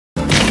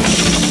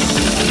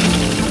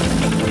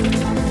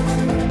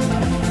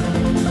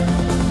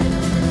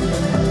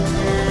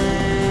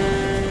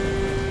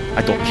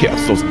I don't care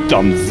if those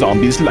dumb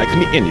zombies like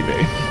me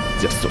anyway.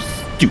 They're so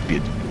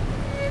stupid.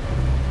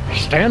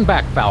 Stand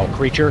back, foul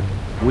creature.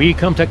 We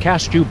come to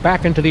cast you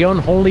back into the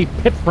unholy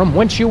pit from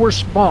whence you were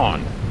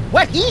spawned.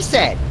 What he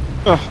said!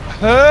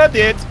 Heard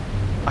it!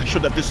 I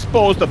should have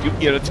disposed of you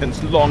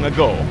irritants long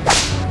ago.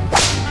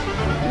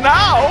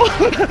 Now,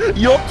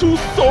 your two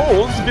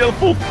souls will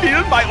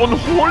fulfill my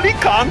unholy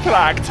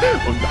contract,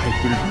 and I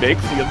will make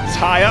the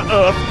entire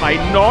Earth my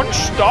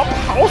non-stop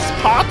house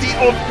party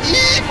of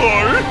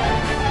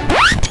evil!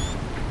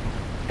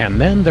 And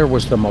then there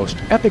was the most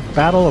epic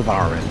battle of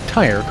our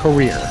entire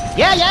career.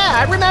 Yeah,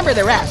 I remember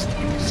the rest.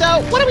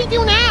 So, what do we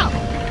do now?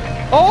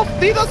 Auf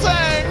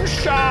Wiedersehen,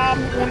 Scham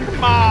und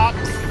Max!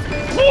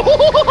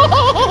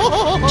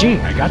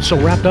 Gene, I got so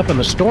wrapped up in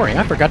the story,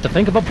 I forgot to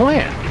think of a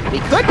plan. We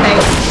could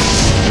make...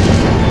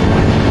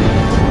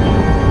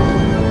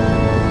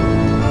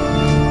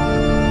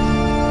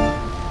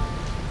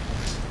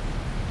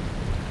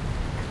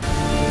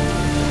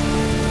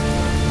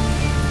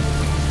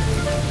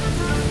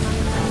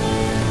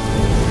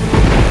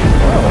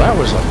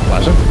 Was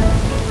unpleasant.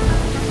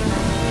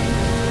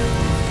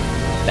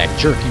 That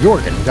jerk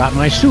Jorgen got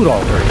my suit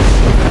all dirty.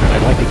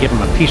 I'd like to give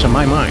him a piece of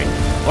my mind.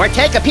 Or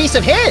take a piece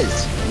of his.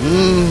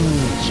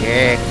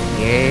 Jerk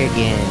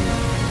Jorgen.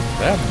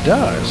 That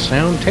does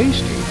sound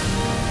tasty.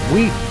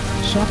 We,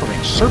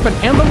 suffering serpent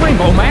and the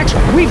rainbow, Max,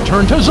 we've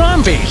turned to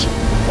zombies.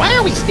 Why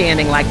are we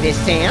standing like this,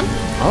 Sam?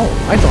 Oh,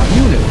 I thought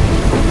you knew.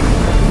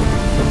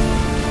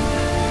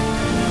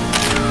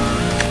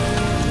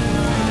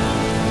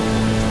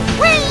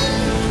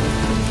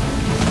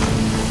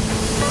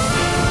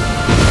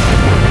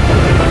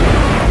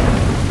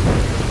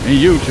 Hey,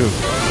 you two.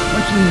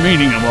 What's the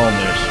meaning of all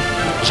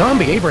this?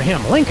 Zombie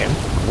Abraham Lincoln?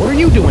 What are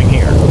you doing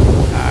here?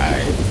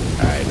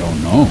 I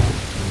don't know.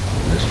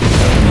 This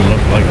doesn't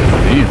look like a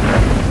theater.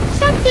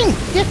 Something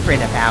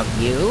different about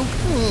you.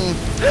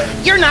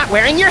 You're not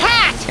wearing your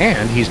hat!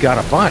 And he's got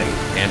a body,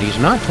 and he's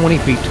not 20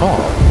 feet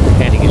tall,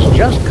 and he's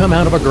just come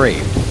out of a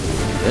grave.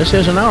 This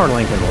isn't our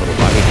Lincoln, little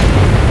buddy.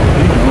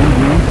 I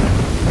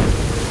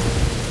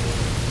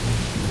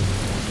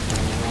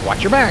know.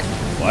 Watch your back.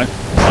 What?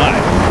 Why?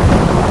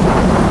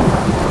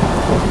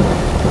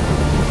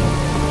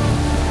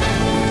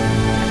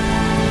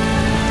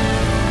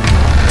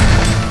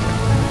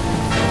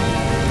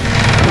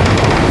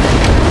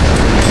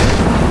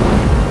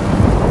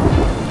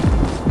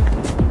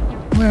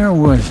 Where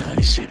was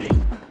I sitting?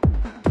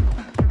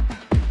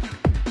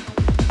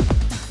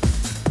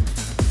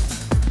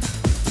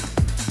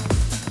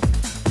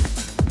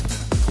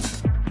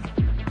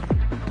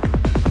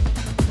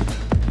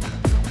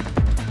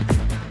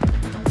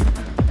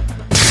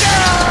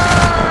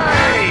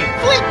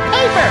 Flip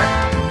paper!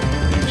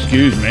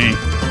 Excuse me.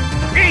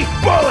 Eat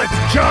bullets,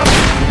 chump!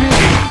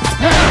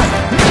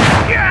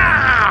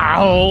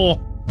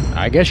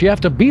 I guess you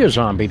have to be a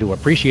zombie to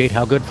appreciate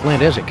how good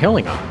Flint is at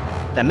killing them.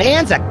 The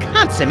man's a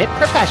consummate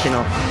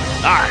professional.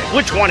 Alright,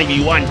 which one of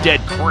you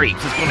undead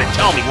creeps is gonna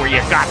tell me where you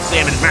got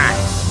Sam and Max?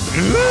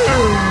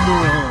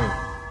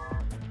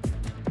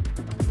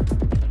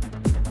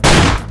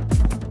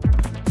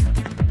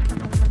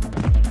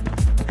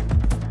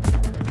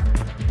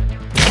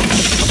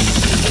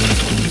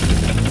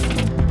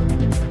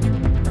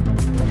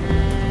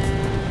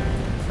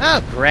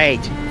 Oh, great.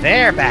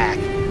 They're back.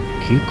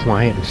 Keep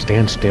quiet and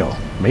stand still.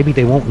 Maybe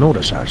they won't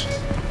notice us.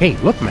 Hey,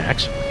 look,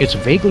 Max. It's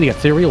vaguely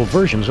ethereal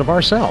versions of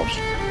ourselves.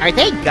 Are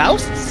they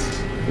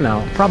ghosts?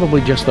 No, probably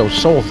just those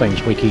soul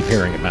things we keep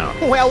hearing about.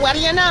 Well, what do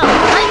you know?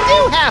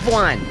 I do have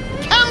one!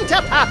 Come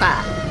to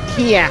Papa!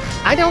 Yeah,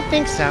 I don't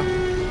think so.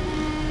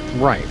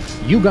 Right.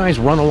 You guys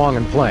run along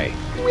and play.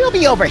 We'll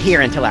be over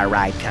here until our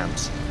ride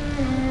comes.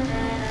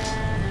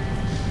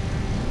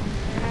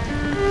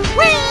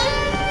 Whee!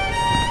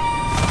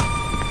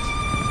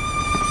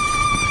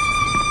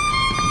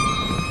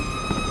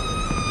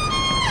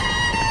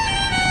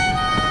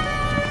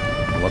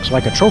 Looks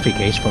like a trophy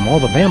case from all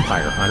the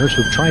vampire hunters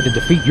who've tried to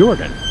defeat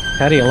Jorgen.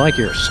 How do you like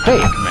your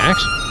steak,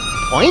 Max?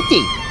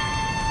 Pointy.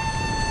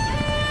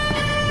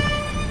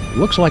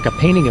 Looks like a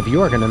painting of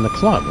Jorgen in the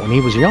club when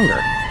he was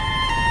younger.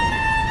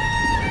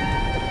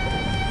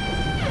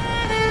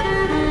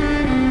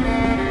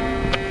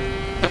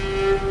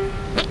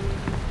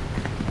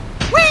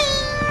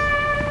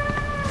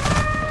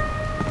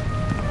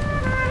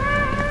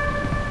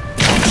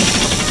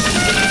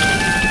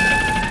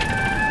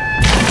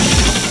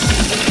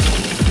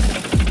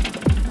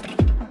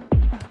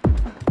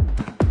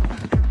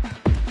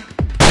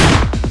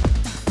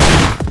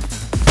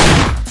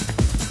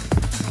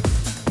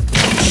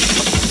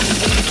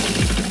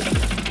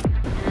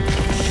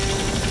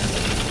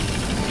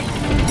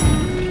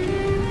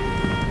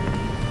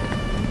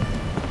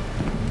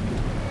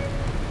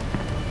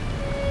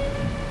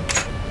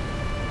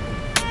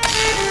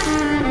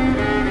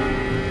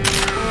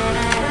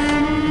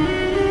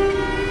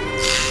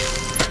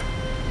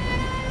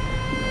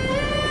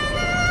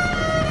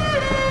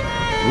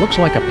 Looks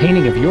like a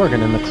painting of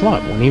Jorgen in the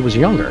club when he was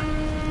younger.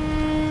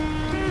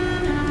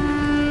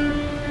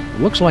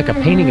 Looks like a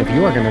painting of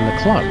Jorgen in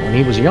the club when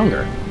he was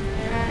younger.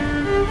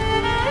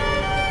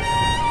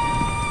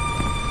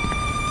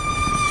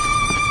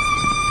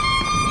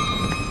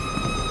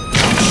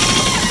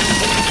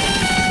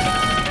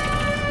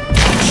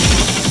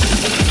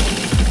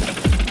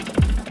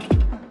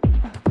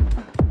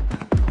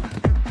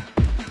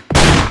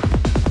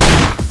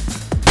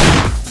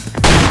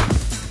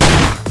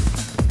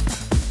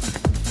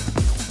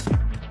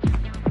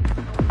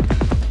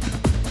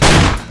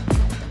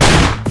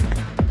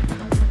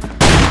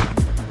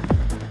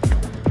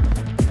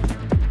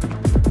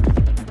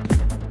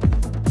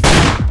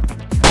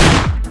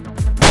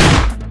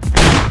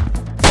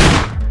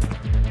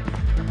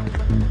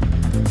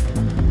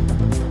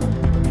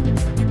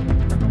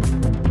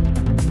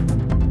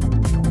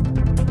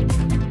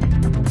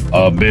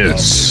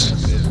 Abyss.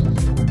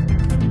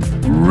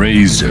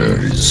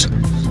 Razors.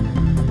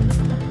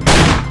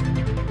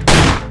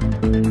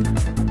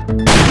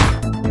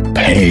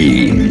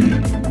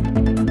 Pain.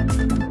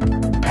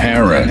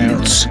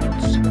 Parents.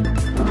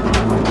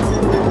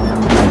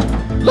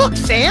 Look,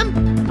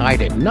 Sam! I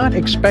did not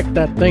expect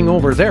that thing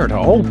over there to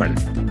open.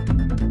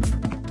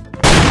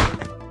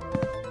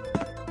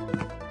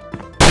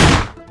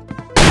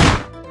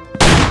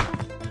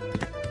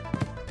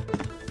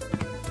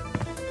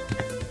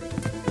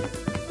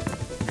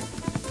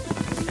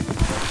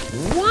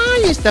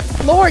 Why is the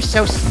floor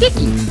so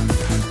sticky?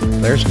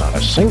 There's not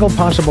a single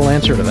possible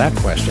answer to that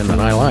question that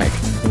I like.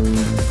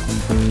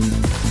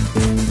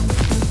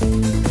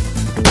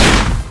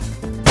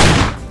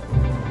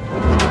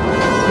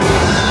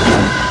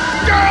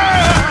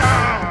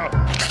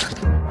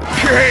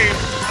 Came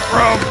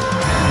from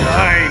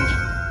behind.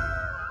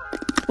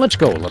 Let's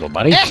go, little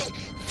buddy.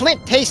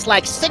 Flint tastes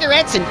like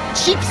cigarettes and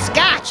cheap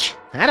scotch.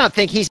 I don't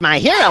think he's my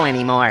hero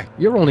anymore.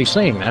 You're only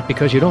saying that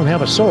because you don't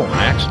have a soul,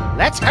 Max.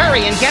 Let's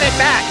hurry and get it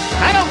back.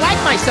 I don't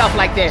like myself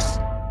like this.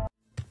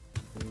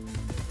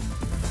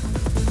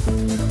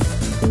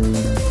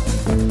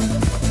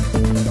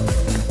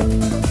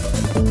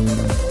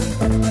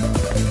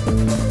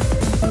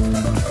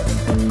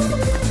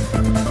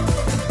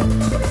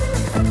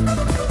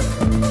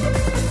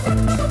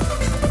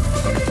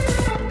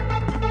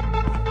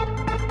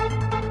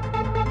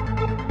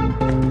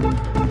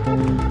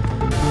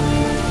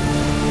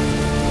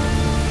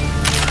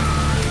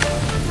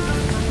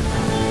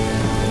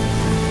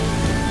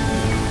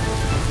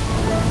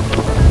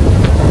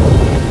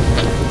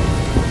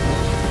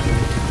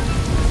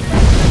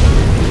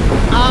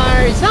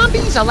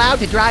 Zombies allowed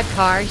to drive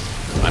cars?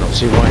 I don't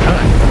see why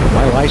not.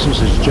 My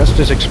license is just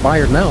as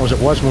expired now as it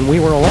was when we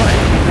were alive.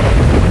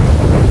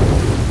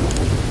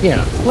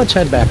 Yeah, let's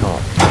head back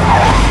home.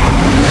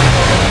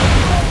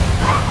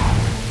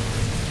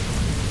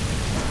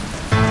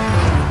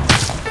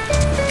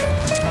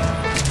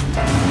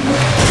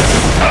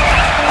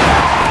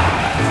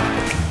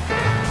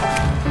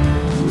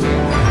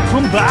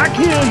 Come back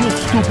here, you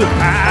stupid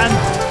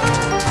ant.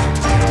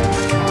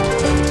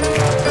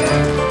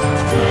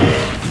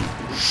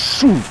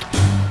 Shoot!